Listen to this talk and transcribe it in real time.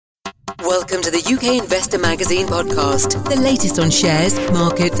Welcome to the UK Investor Magazine podcast, the latest on shares,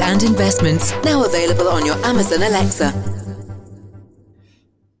 markets and investments, now available on your Amazon Alexa.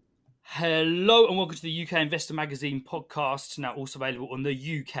 Hello and welcome to the UK Investor Magazine podcast, now also available on the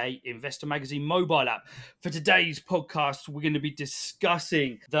UK Investor Magazine mobile app. For today's podcast, we're going to be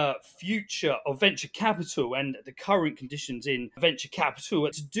discussing the future of venture capital and the current conditions in venture capital.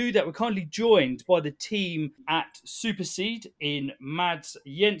 To do that, we're kindly joined by the team at Superseed in Mads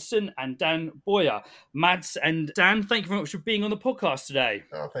Jensen and Dan Boyer. Mads and Dan, thank you very much for being on the podcast today.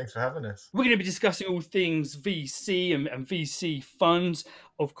 Oh, thanks for having us. We're going to be discussing all things VC and VC funds.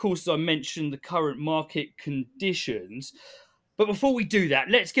 Of course, as I mentioned, the current market conditions. But before we do that,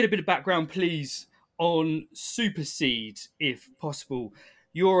 let's get a bit of background, please, on Superseed, if possible.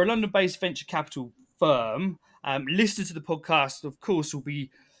 You're a London-based venture capital firm. Listeners to the podcast, of course, will be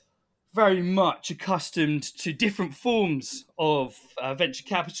very much accustomed to different forms of venture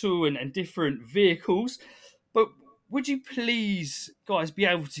capital and different vehicles. But would you please, guys, be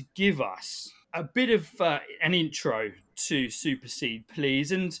able to give us a bit of an intro to Superseed,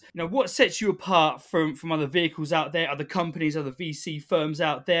 please? And what sets you apart from other vehicles out there, other companies, other VC firms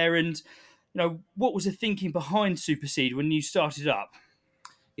out there? And what was the thinking behind Superseed when you started up?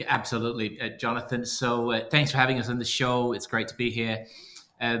 Yeah, absolutely, Jonathan. So thanks for having us on the show. It's great to be here.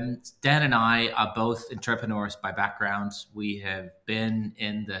 Dan and I are both entrepreneurs by background. We have been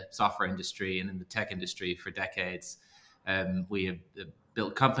in the software industry and in the tech industry for decades. We have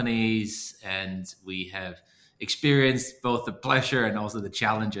built companies, and we have experienced both the pleasure and also the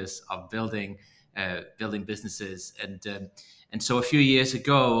challenges of building businesses. And so a few years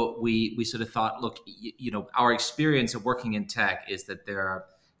ago, we sort of thought, look, our experience of working in tech is that there are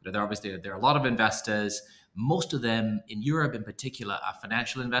a lot of investors. Most of them in Europe in particular are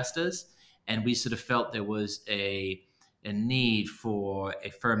financial investors. And we sort of felt there was a need for a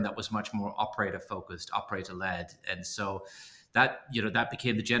firm that was much more operator focused, operator led. And so that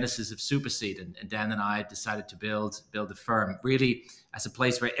became the genesis of Superseed. And Dan and I decided to build a firm really as a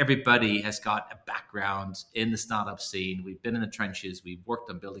place where everybody has got a background in the startup scene. We've been in the trenches. We've worked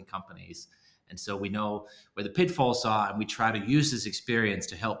on building companies. And so we know where the pitfalls are, and we try to use this experience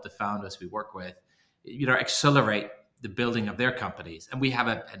to help the founders we work with, accelerate the building of their companies. And we have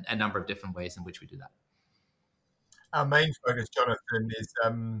a number of different ways in which we do that. Our main focus, Jonathan, is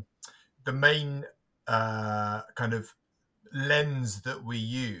the main kind of lens that we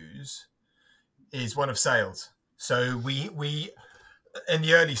use is one of sales. So we in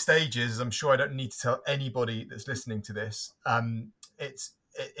the early stages, I'm sure I don't need to tell anybody that's listening to this, it's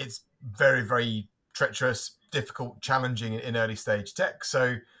very, very treacherous, difficult, challenging in early stage tech.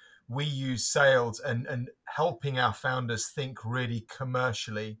 So we use sales and helping our founders think really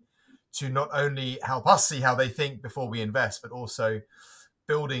commercially to not only help us see how they think before we invest, but also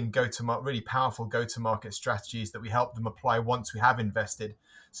building really powerful go-to-market strategies that we help them apply once we have invested,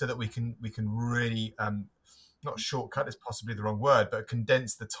 so that we can really not shortcut is possibly the wrong word, but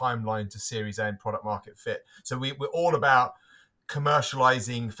condense the timeline to Series A and product market fit. So we're all about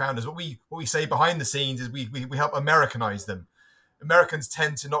commercializing founders. What we say behind the scenes is we help Americanize them. Americans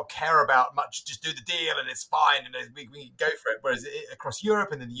tend to not care about much, just do the deal and it's fine and we go for it. Whereas across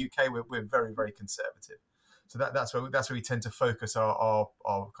Europe and in the UK, we're very, very conservative. So that's where we tend to focus our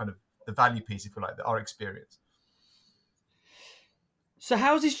kind of the value piece, if you like, our experience. So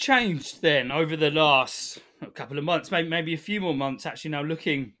how's this changed then over the last couple of months, maybe a few more months actually, now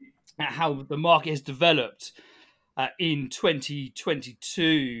looking at how the market has developed in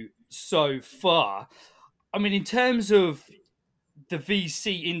 2022 so far? I mean, in terms of the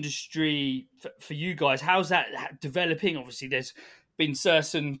VC industry for you guys, how's that developing? Obviously, there's been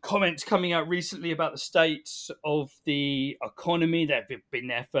certain comments coming out recently about the state of the economy. They've been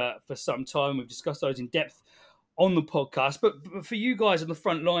there for some time. We've discussed those in depth on the podcast. But for you guys on the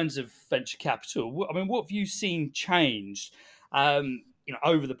front lines of venture capital, I mean, what have you seen changed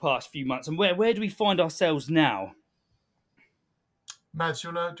over the past few months? And where do we find ourselves now? Mads, do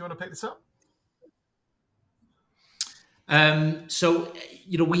you want to pick this up? So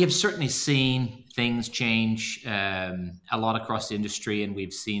we have certainly seen things change a lot across the industry, and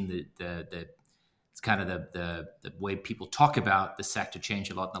we've seen it's kind of the way people talk about the sector change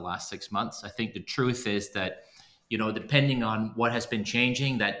a lot in the last 6 months. I think the truth is that depending on what has been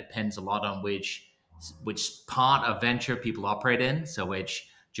changing, that depends a lot on which part of venture people operate in. So which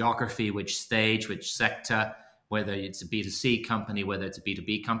geography, which stage, which sector, whether it's a B2C company, whether it's a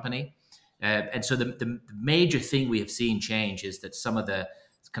B2B company. And so the major thing we have seen change is that some of the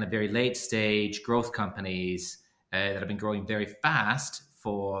kind of very late stage growth companies that have been growing very fast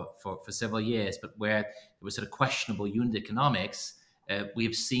for several years, but where there was sort of questionable unit economics,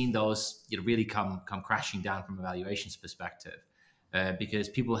 we've seen those really come crashing down from a valuations perspective, because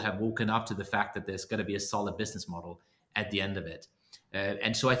people have woken up to the fact that there's going to be a solid business model at the end of it.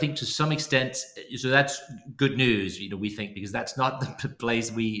 And so I think to some extent, so that's good news, we think, because that's not the place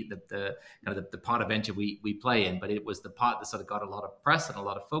the part of venture we play in, but it was the part that sort of got a lot of press and a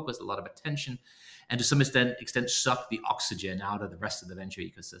lot of focus, a lot of attention, and to some extent sucked the oxygen out of the rest of the venture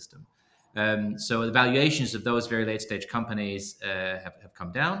ecosystem. So the valuations of those very late stage companies have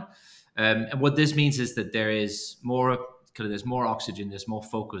come down. And what this means is that there's more oxygen, there's more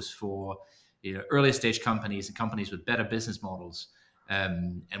focus for earlier stage companies and companies with better business models.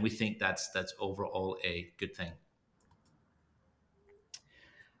 And we think that's overall a good thing.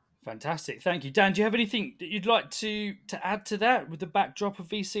 Fantastic, thank you, Dan. Do you have anything that you'd like to add to that with the backdrop of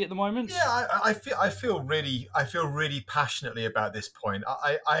VC at the moment? Yeah, I feel really passionately about this point.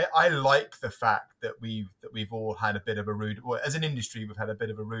 I like the fact that we've all had a bit of a as an industry, we've had a bit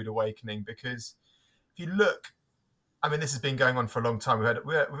of a rude awakening, because if you look, I mean, this has been going on for a long time.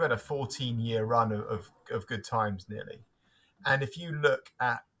 We've had a 14-year run of good times nearly. And if you look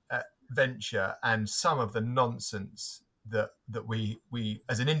at venture and some of the nonsense that we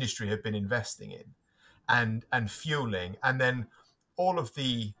as an industry have been investing in and fueling, and then all of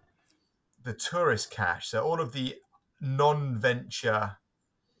the tourist cash, so all of the non-venture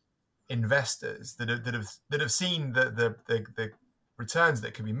investors that have seen the returns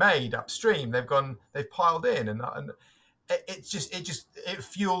that can be made upstream, they've piled in, and it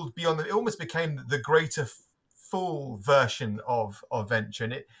fueled beyond it almost became the greater full version of venture,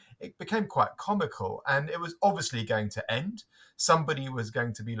 and it became quite comical, and it was obviously going to end. Somebody was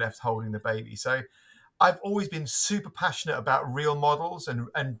going to be left holding the baby. So I've always been super passionate about real models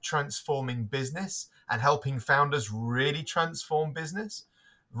and transforming business and helping founders really transform business,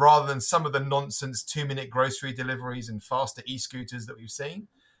 rather than some of the nonsense 2-minute grocery deliveries and faster e-scooters that we've seen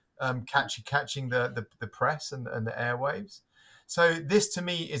catching the press and the airwaves. So this to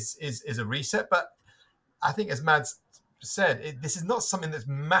me is a reset, but I think, as Mads said, this is not something that's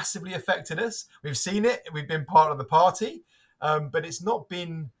massively affected us. We've seen it, we've been part of the party, but it's not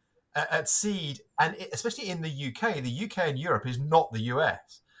been at seed, and especially in the UK. The UK and Europe is not the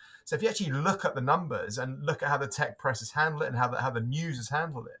US. So if you actually look at the numbers and look at how the tech press has handled it and how the news has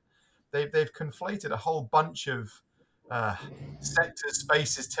handled it, they've conflated a whole bunch of sectors,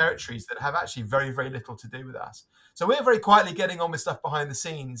 spaces, territories that have actually very, very little to do with us. So we're very quietly getting on with stuff behind the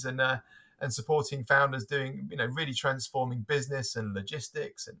scenes and supporting founders doing, really transforming business and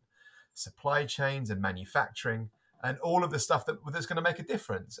logistics and supply chains and manufacturing and all of the stuff that's going to make a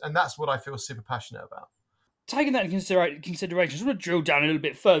difference. And that's what I feel super passionate about. Taking that into consideration, I just want to drill down a little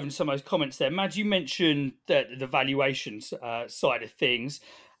bit further in some of those comments there. Mads, you mentioned the valuations side of things.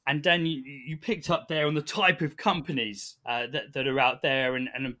 And Dan, you picked up there on the type of companies that are out there and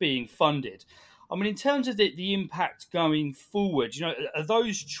are being funded. I mean, in terms of the impact going forward, are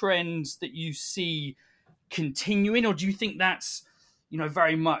those trends that you see continuing, or do you think that's,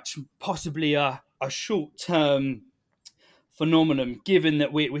 very much possibly a short-term phenomenon, given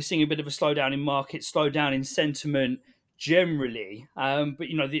that we're seeing a bit of a slowdown in markets, slowdown in sentiment generally, but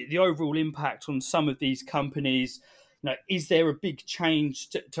the overall impact on some of these companies? Is there a big change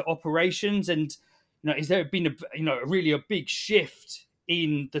to operations, and is there been really a big shift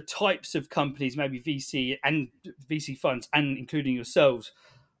in the types of companies maybe VC funds and including yourselves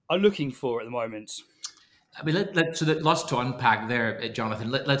are looking for at the moment? I mean, so there's lots to unpack there,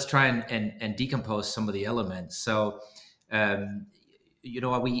 Jonathan. Let's try and decompose some of the elements. So, are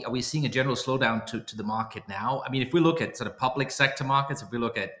we seeing a general slowdown to the market now? I mean, if we look at sort of public sector markets, if we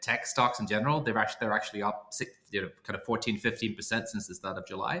look at tech stocks in general, they're actually up kind of 14-15% since the start of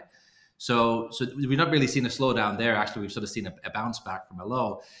July. So we've not really seen a slowdown there. Actually, we've sort of seen a bounce back from a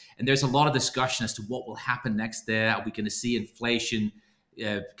low. And there's a lot of discussion as to what will happen next there. Are we going to see inflation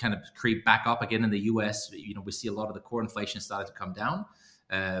kind of creep back up again in the US? We see a lot of the core inflation started to come down.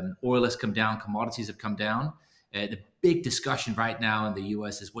 Oil has come down. Commodities have come down. The big discussion right now in the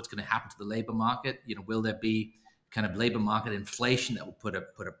US is what's going to happen to the labor market. Will there be kind of labor market inflation that will put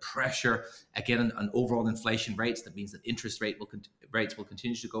a pressure again on overall inflation rates? That means that interest rates will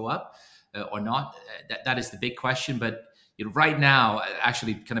continue to go up or not. That is the big question. But right now,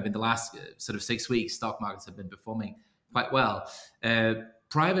 actually, kind of in the last sort of 6 weeks, stock markets have been performing quite well.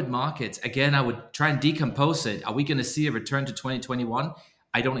 Private markets, again, I would try and decompose it. Are we going to see a return to 2021?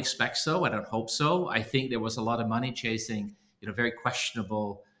 I don't expect so. I don't hope so. I think there was a lot of money chasing, very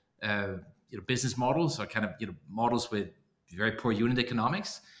questionable, business models, or kind of, models with very poor unit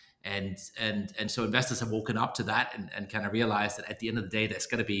economics. And so investors have woken up to that and kind of realized that at the end of the day, there's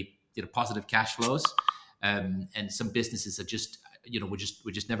going to be, positive cash flows. And some businesses are just we're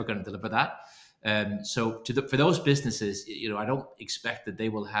just never going to deliver that. So for those businesses, I don't expect that they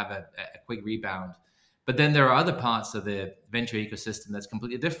will have a quick rebound. But then there are other parts of the venture ecosystem that's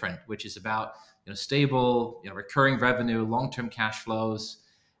completely different, which is about stable, recurring revenue, long-term cash flows,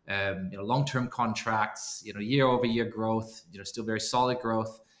 long-term contracts, year-over-year growth, still very solid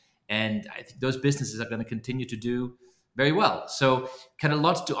growth, and I think those businesses are going to continue to do very well. So, kind of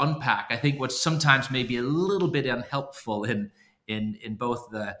lots to unpack. I think what sometimes may be a little bit unhelpful in both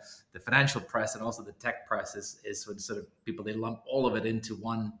the financial press and also the tech press is when sort of people, they lump all of it into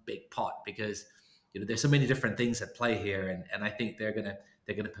one big pot, because there's so many different things at play here, and I think they're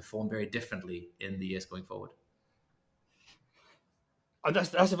gonna perform very differently in the years going forward.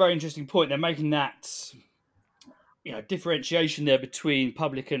 That's a very interesting point. They're making that differentiation there between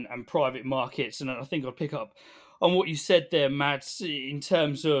public and private markets, and I think I'll pick up on what you said there, Mads, in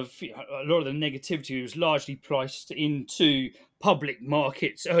terms of a lot of the negativity was largely priced into public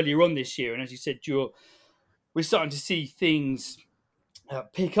markets earlier on this year, and as you said, we're starting to see things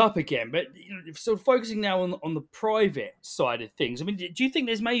pick up again. But sort of focusing now on the private side of things, I mean, do you think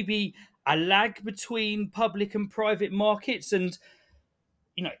there's maybe a lag between public and private markets, and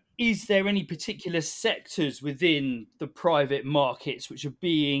is there any particular sectors within the private markets which are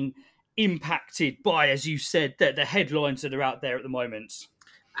being impacted by, as you said, the headlines that are out there at the moment?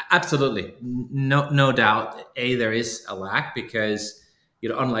 Absolutely, no doubt. There is a lag because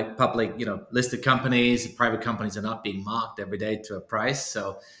unlike public, listed companies, private companies are not being marked every day to a price,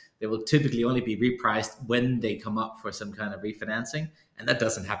 so they will typically only be repriced when they come up for some kind of refinancing, and that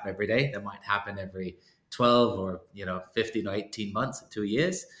doesn't happen every day. That might happen every 12 or 15 or 18 months or 2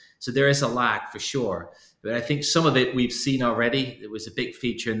 years. So there is a lag for sure. But I think some of it we've seen already. It was a big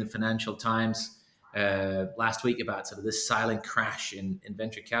feature in the Financial Times last week about sort of this silent crash in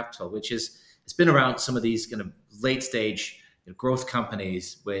venture capital, which it's been around some of these kind of late stage growth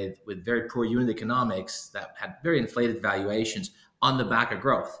companies with very poor unit economics that had very inflated valuations on the back of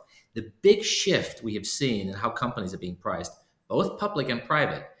growth. The big shift we have seen in how companies are being priced, both public and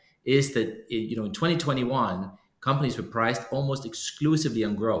private, is that in 2021, companies were priced almost exclusively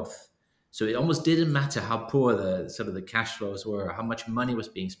on growth. So it almost didn't matter how poor the cash flows were, or how much money was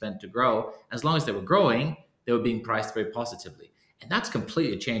being spent to grow. As long as they were growing, they were being priced very positively. And that's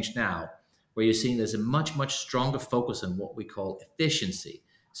completely changed now, where you're seeing there's a much, much stronger focus on what we call efficiency.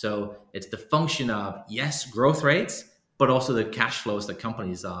 So it's the function of, yes, growth rates, but also the cash flows that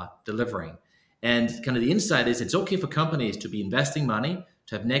companies are delivering. And kind of the insight is it's okay for companies to be investing money,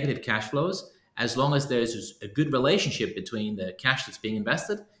 to have negative cash flows, as long as there's a good relationship between the cash that's being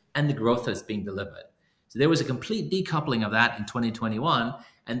invested and the growth that's being delivered. So there was a complete decoupling of that in 2021,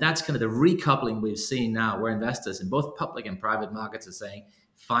 and that's kind of the recoupling we've seen now, where investors in both public and private markets are saying,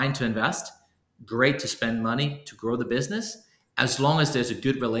 fine to invest, great to spend money to grow the business, as long as there's a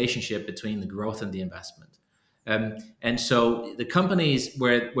good relationship between the growth and the investment. And so the companies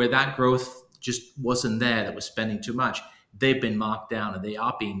where that growth just wasn't there, that was spending too much, they've been marked down, and they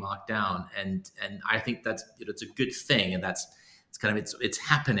are being marked down. And I think that's it's a good thing, and it's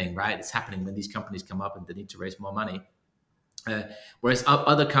happening, right? It's happening when these companies come up and they need to raise more money. Whereas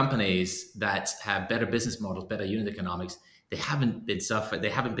other companies that have better business models, better unit economics, they haven't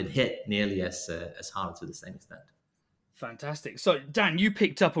been hit nearly as hard to the same extent. Fantastic. So, Dan, you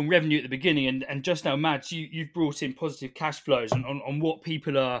picked up on revenue at the beginning, and just now, Mads, you've brought in positive cash flows on what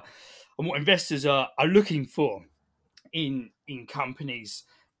people are, and what investors are looking for in companies,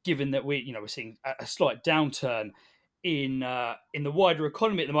 given that we're seeing a slight downturn in the wider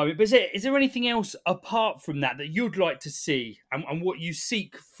economy at the moment. But is there anything else apart from that you'd like to see, and what you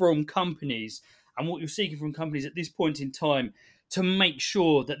seek from companies, and what you're seeking from companies at this point in time to make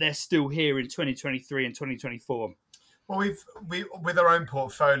sure that they're still here in 2023 and 2024? Well, we with our own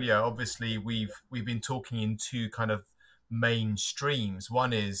portfolio, obviously we've been talking in two kind of main streams.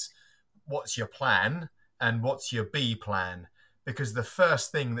 One is, what's your plan, and what's your B plan? Because the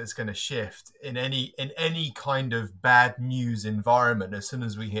first thing that's going to shift in any kind of bad news environment, as soon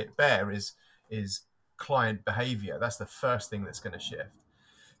as we hit bear, is client behavior. That's the first thing that's going to shift.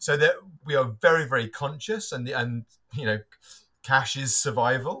 So that we are very, very conscious, and cash is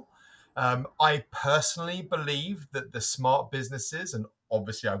survival. I personally believe that the smart businesses, and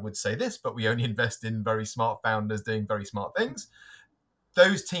obviously I would say this, but we only invest in very smart founders doing very smart things.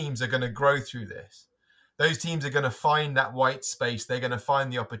 Those teams are going to grow through this. Those teams are going to find that white space. They're going to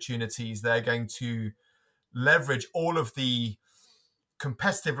find the opportunities. They're going to leverage all of the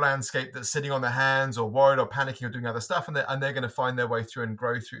competitive landscape that's sitting on their hands, or worried or panicking or doing other stuff, and they're going to find their way through and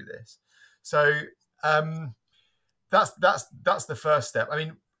grow through this. So that's the first step. I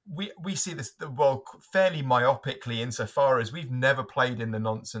mean, we see this well fairly myopically, insofar as we've never played in the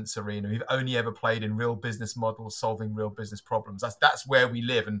nonsense arena. We've only ever played in real business models, solving real business problems. That's where we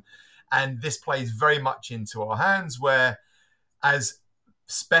live, and this plays very much into our hands, where as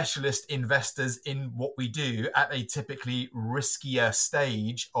specialist investors in what we do at a typically riskier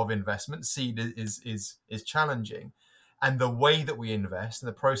stage of investment, seed is challenging, and the way that we invest and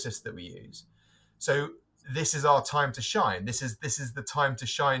the process that we use. So this is our time to shine. This is the time to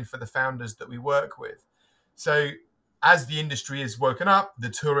shine for the founders that we work with. So as the industry is woken up, the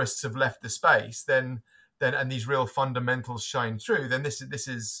tourists have left the space, then and these real fundamentals shine through, then this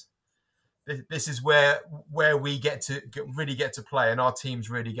is where we really get to play, and our teams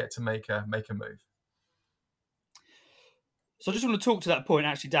really get to make a move. So I just want to talk to that point,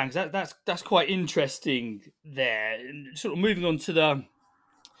 actually, Dan, because that's quite interesting there. And sort of moving on to the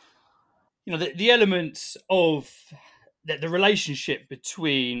elements of the relationship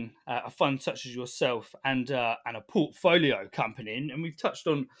between a fund such as yourself and a portfolio company, and we've touched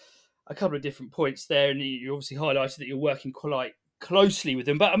on a couple of different points there, and you obviously highlighted that you're working quite closely with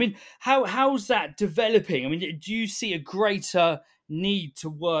them. But I mean, how's that developing? I mean, do you see a greater need to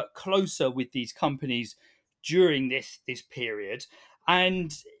work closer with these companies during this period?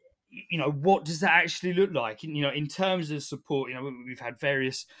 And what does that actually look like? In terms of support, we've had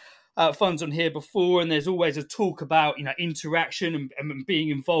various funds on here before, and there's always a talk about interaction and being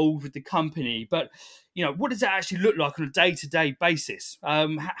involved with the company. But what does that actually look like on a day-to-day basis?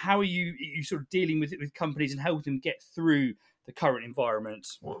 How are you sort of dealing with companies and helping them get through the current environment?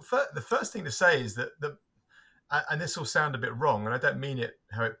 Well, the first thing to say is that and this will sound a bit wrong, and I don't mean it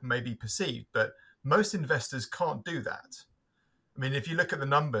how it may be perceived, but most investors can't do that. I mean, if you look at the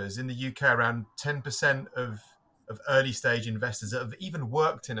numbers in the UK, around 10% of early stage investors have even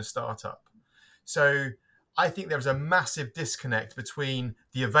worked in a startup. So I think there's a massive disconnect between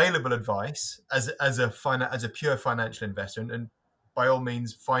the available advice as a pure financial investor, and by all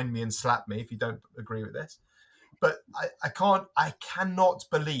means, find me and slap me if you don't agree with this. But I cannot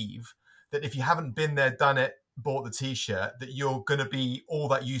believe that if you haven't been there, done it, bought the t-shirt, that you're going to be all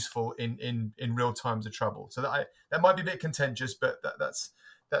that useful in real times of trouble. So that might be a bit contentious, but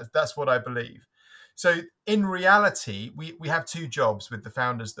that's what I believe. So in reality, we have two jobs with the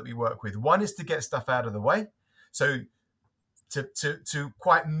founders that we work with. One is to get stuff out of the way. So to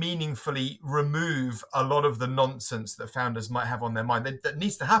quite meaningfully remove a lot of the nonsense that founders might have on their mind. That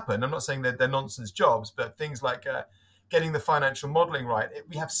needs to happen. I'm not saying that they're nonsense jobs, but things like getting the financial modeling right.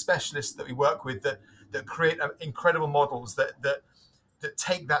 We have specialists that we work with that create incredible models that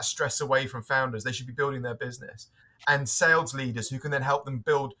take that stress away from founders. They should be building their business. And sales leaders who can then help them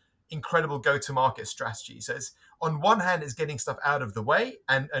build incredible go-to-market strategies. So it's, on one hand, it's getting stuff out of the way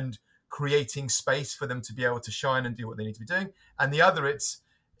and creating space for them to be able to shine and do what they need to be doing. And the other, it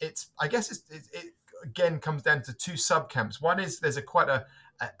again comes down to two subcamps. One is there's quite a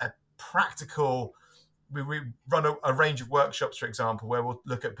practical. We run a range of workshops, for example, where we'll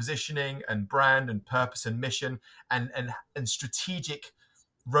look at positioning and brand and purpose and mission and strategic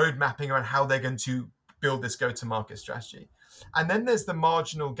road mapping around how they're going to build this go-to-market strategy. And then there's the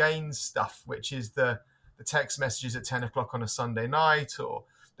marginal gains stuff, which is the text messages at 10 o'clock on a Sunday night, or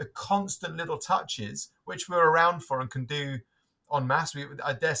the constant little touches, which we're around for and can do en masse.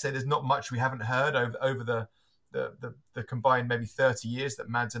 I dare say there's not much we haven't heard over the combined maybe 30 years that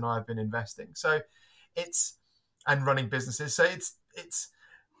Mads and I have been investing. So and running businesses. So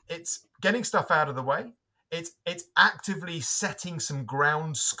it's getting stuff out of the way. It's actively setting some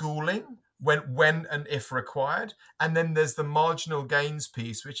ground schooling when and if required. And then there's the marginal gains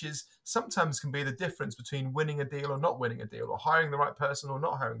piece, which is sometimes can be the difference between winning a deal or not winning a deal, or hiring the right person or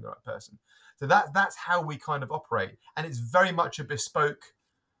not hiring the right person. So that's how we kind of operate. And it's very much a bespoke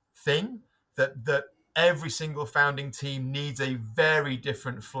thing that every single founding team needs a very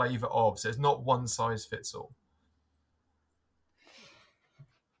different flavor of. So it's not one size fits all.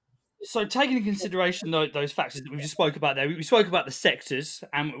 So taking into consideration those factors that we just spoke about there, we spoke about the sectors,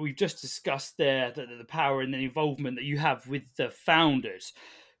 and we've just discussed there the power and the involvement that you have with the founders.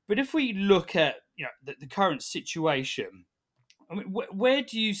 But if we look at the current situation, I mean, where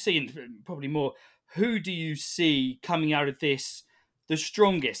do you see, and probably more, who do you see coming out of this the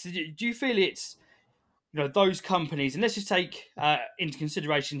strongest? Do you feel it's those companies, and let's just take into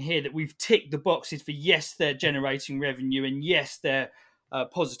consideration here that we've ticked the boxes for yes, they're generating revenue, and yes, they're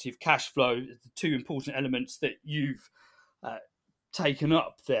positive cash flow, the two important elements that you've taken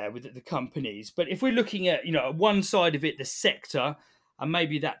up there with the companies. But if we're looking at, one side of it, the sector, and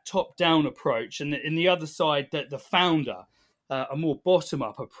maybe that top-down approach, and the other side, the founder, a more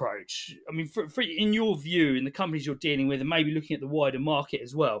bottom-up approach. I mean, in your view, in the companies you're dealing with, and maybe looking at the wider market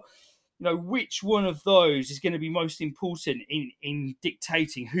as well, which one of those is going to be most important in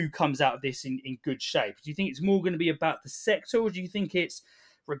dictating who comes out of this in good shape? Do you think it's more going to be about the sector, or do you think it's,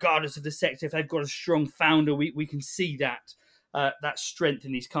 regardless of the sector, if they've got a strong founder, we can see that strength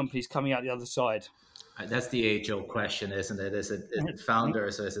in these companies coming out the other side? That's the age-old question, isn't it? Is it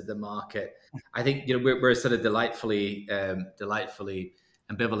founders or is it the market? I think we're sort of delightfully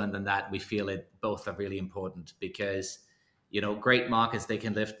ambivalent in that we feel it both are really important, because great markets, they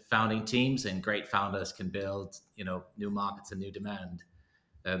can lift founding teams, and great founders can build new markets and new demand.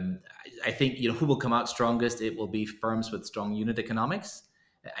 I think who will come out strongest? It will be firms with strong unit economics.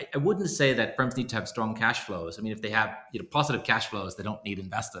 I wouldn't say that firms need to have strong cash flows. I mean, if they have positive cash flows, they don't need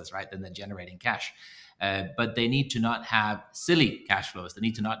investors, right? Then they're generating cash. But they need to not have silly cash flows. They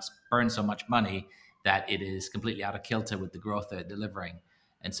need to not burn so much money that it is completely out of kilter with the growth they're delivering.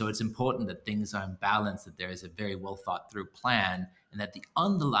 And so it's important that things are in balance, that there is a very well thought through plan, and that the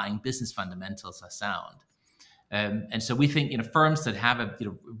underlying business fundamentals are sound. And so we think firms that have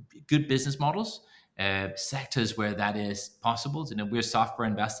good business models, sectors where that is possible. We're software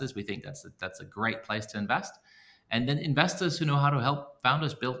investors. We think that's a great place to invest. And then investors who know how to help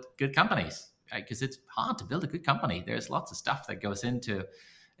founders build good companies, right? Because it's hard to build a good company. There's lots of stuff that goes into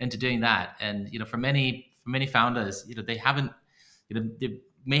doing that. And for many founders, they haven't, they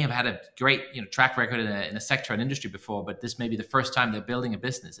may have had a great track record in a sector and industry before, but this may be the first time they're building a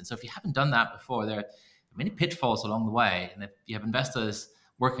business. And so if you haven't done that before, there are many pitfalls along the way. And if you have investors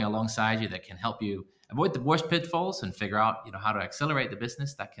working alongside you that can help you avoid the worst pitfalls and figure out how to accelerate the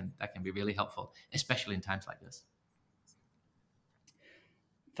business, that can be really helpful, especially in times like this.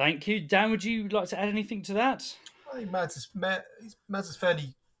 Thank you. Dan, would you like to add anything to that? I think Mads has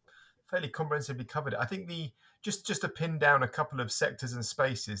fairly comprehensively covered it. I think just to pin down a couple of sectors and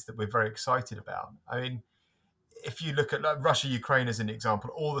spaces that we're very excited about. I mean, if you look at Russia, Ukraine as an example,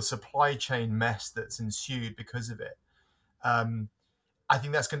 all the supply chain mess that's ensued because of it, I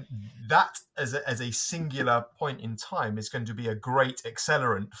think that as a singular point in time is going to be a great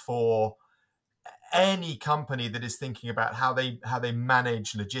accelerant for any company that is thinking about how they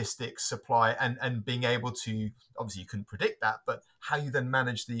manage logistics, supply, and being able to, obviously you couldn't predict that, but how you then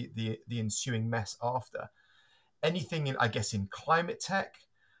manage the ensuing mess after. Anything in climate tech,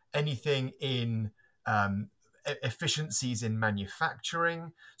 anything in efficiencies in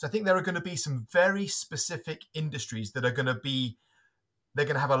manufacturing. So I think there are going to be some very specific industries that are going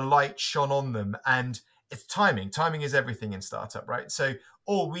to have a light shone on them, and it's timing. Timing is everything in startup, right? So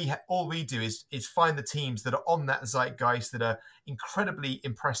all we do is find the teams that are on that zeitgeist, that are incredibly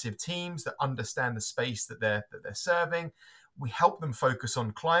impressive teams that understand the space that they're serving. We help them focus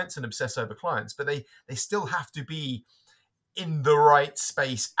on clients and obsess over clients, but they still have to be in the right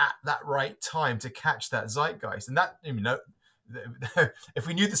space at that right time to catch that zeitgeist. And that, if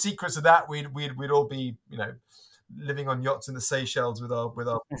we knew the secrets of that, we'd all be, living on yachts in the Seychelles with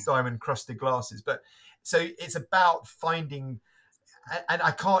our diamond crusted glasses. But so it's about finding, and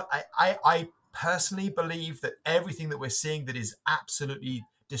I personally believe that everything that we're seeing that is absolutely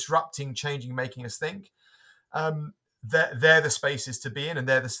disrupting, changing, making us think, they're the spaces to be in, and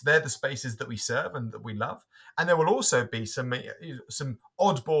they're the spaces that we serve and that we love. And there will also be some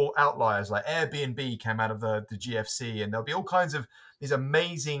oddball outliers, like Airbnb came out of the GFC, and there'll be all kinds of these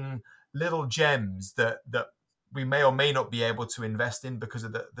amazing little gems that we may or may not be able to invest in because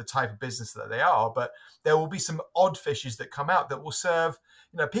of the type of business that they are. But there will be some odd fishes that come out that will serve,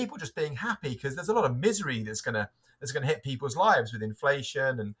 people just being happy, because there's a lot of misery that's gonna hit people's lives with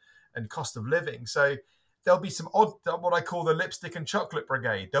inflation and cost of living. So there'll be some odd, what I call the lipstick and chocolate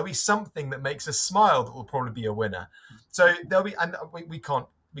brigade. There'll be something that makes us smile that will probably be a winner. So there'll be, and we can't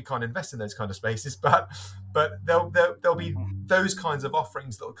invest in those kind of spaces, but there'll be those kinds of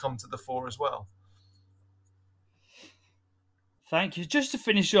offerings that will come to the fore as well. Thank you. Just to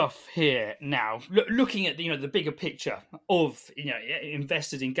finish off here now, looking at the bigger picture of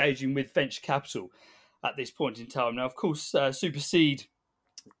investors engaging with venture capital at this point in time. Now, of course, Superseed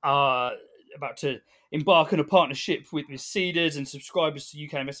are about to embark on a partnership with Seeders, and subscribers to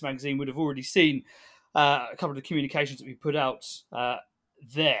UK Investor Magazine would have already seen a couple of the communications that we put out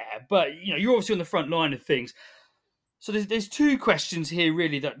there. But you're obviously on the front line of things. So there's two questions here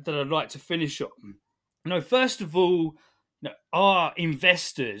really that I'd like to finish on. First of all, are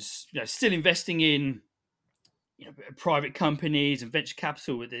investors still investing in private companies and venture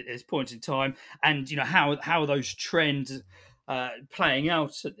capital at this point in time, and how are those trends playing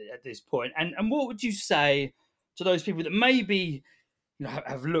out at this point? And what would you say to those people that maybe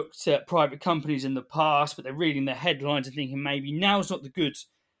have looked at private companies in the past, but they're reading their headlines and thinking maybe now's not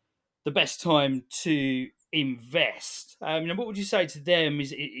the best time to invest. What would you say to them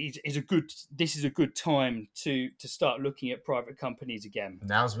is a good time to start looking at private companies again?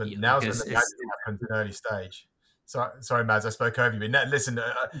 Now's when the magic happens in early stage. Sorry, Mads, I spoke over you. Listen,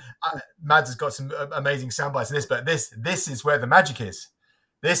 Mads has got some amazing sound bites in this, but this is where the magic is.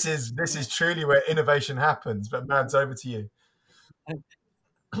 This is truly where innovation happens. But Mads, over to you.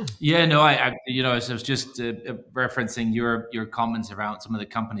 Yeah, no, I was just referencing your comments around some of the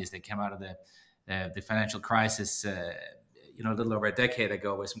companies that came out of the financial crisis, a little over a decade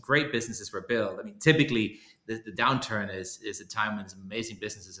ago, where some great businesses were built. I mean, typically the downturn is a time when some amazing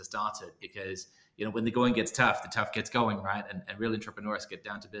businesses have started, because when the going gets tough, the tough gets going, right? And real entrepreneurs get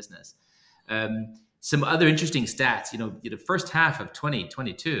down to business. Some other interesting stats, the first half of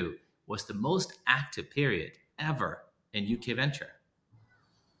 2022 was the most active period ever in UK venture.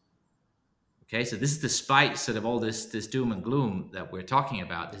 Okay, so this is despite sort of all this doom and gloom that we're talking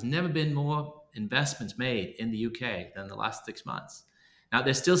about. There's never been more investments made in the UK than the last 6 months. Now,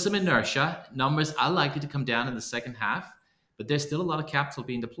 there's still some inertia. Numbers are likely to come down in the second half, but there's still a lot of capital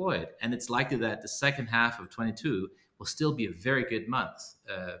being deployed. And it's likely that the second half of 22 will still be a very good month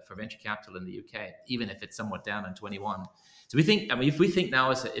for venture capital in the UK, even if it's somewhat down in 21. So if we think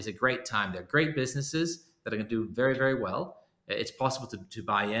now is a great time, there are great businesses that are going to do very, very well. It's possible to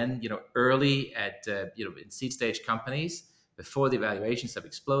buy in, early at, in seed stage companies before the valuations have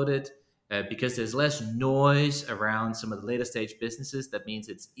exploded, because there's less noise around some of the later stage businesses. That means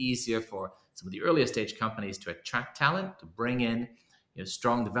it's easier for some of the earlier stage companies to attract talent, to bring in,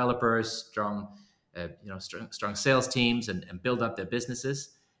 strong developers, strong sales teams, and build up their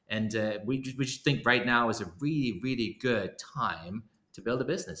businesses. And we just think right now is a really, really good time to build a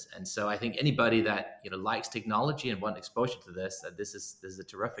business. And so I think anybody that likes technology and want exposure to this, this is a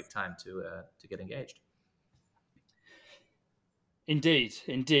terrific time to get engaged. Indeed.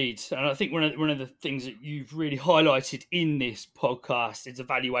 And I think one of the things that you've really highlighted in this podcast is the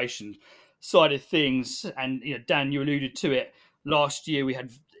valuation side of things. And Dan, you alluded to it. Last year we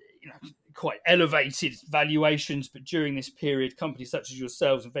had quite elevated valuations, but during this period, companies such as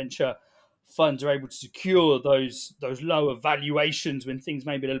yourselves and venture funds are able to secure those lower valuations when things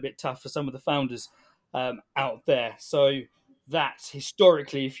may be a little bit tough for some of the founders out there. So that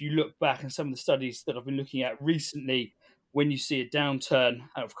historically, if you look back at some of the studies that I've been looking at recently, when you see a downturn,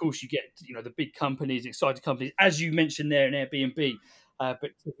 of course you get the big companies, exciting companies, as you mentioned there in Airbnb,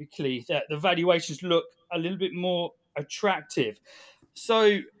 but typically the valuations look a little bit more attractive.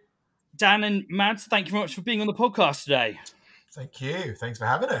 So Dan and Mads, thank you very much for being on the podcast today. Thank you. Thanks for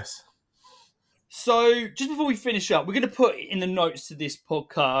having us. So just before we finish up, we're going to put in the notes to this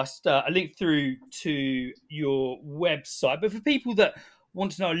podcast a link through to your website. But for people that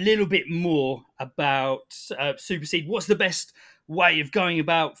want to know a little bit more about Superseed, what's the best way of going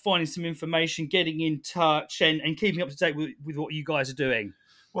about finding some information, getting in touch, and keeping up to date with what you guys are doing?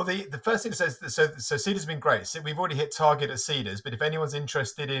 Well, the first thing says, so Seeders has been great. So we've already hit target at Seeders, but if anyone's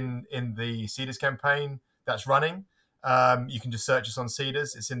interested in the Seeders campaign that's running, you can just search us on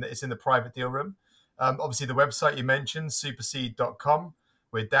Seeders. It's in the private deal room. Obviously, the website you mentioned, superseed.com,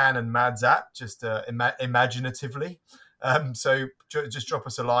 where Dan and Mads at, just imaginatively. So just drop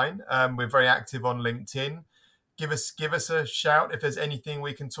us a line. We're very active on LinkedIn. Give us a shout if there's anything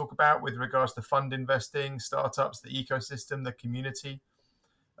we can talk about with regards to fund investing, startups, the ecosystem, the community.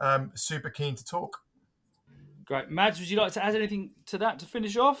 Super keen to talk. Great. Mads, would you like to add anything to that to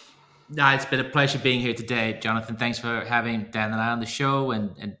finish off? No, it's been a pleasure being here today, Jonathan. Thanks for having Dan and I on the show,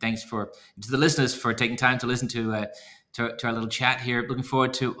 and thanks to the listeners for taking time to listen to our little chat here. Looking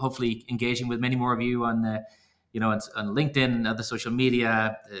forward to hopefully engaging with many more of you on on LinkedIn and other social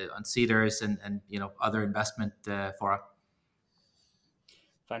media, on Seeders and other investment fora.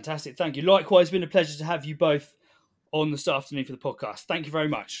 Fantastic. Thank you. Likewise, it's been a pleasure to have you both on this afternoon for the podcast. Thank you very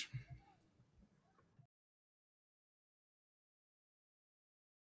much.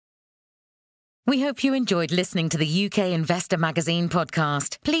 We hope you enjoyed listening to the UK Investor Magazine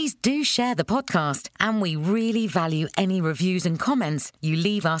podcast. Please do share the podcast, and we really value any reviews and comments you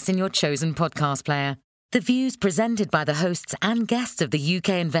leave us in your chosen podcast player. The views presented by the hosts and guests of the UK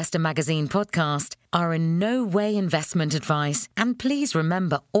Investor Magazine podcast are in no way investment advice, and please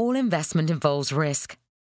remember all investment involves risk.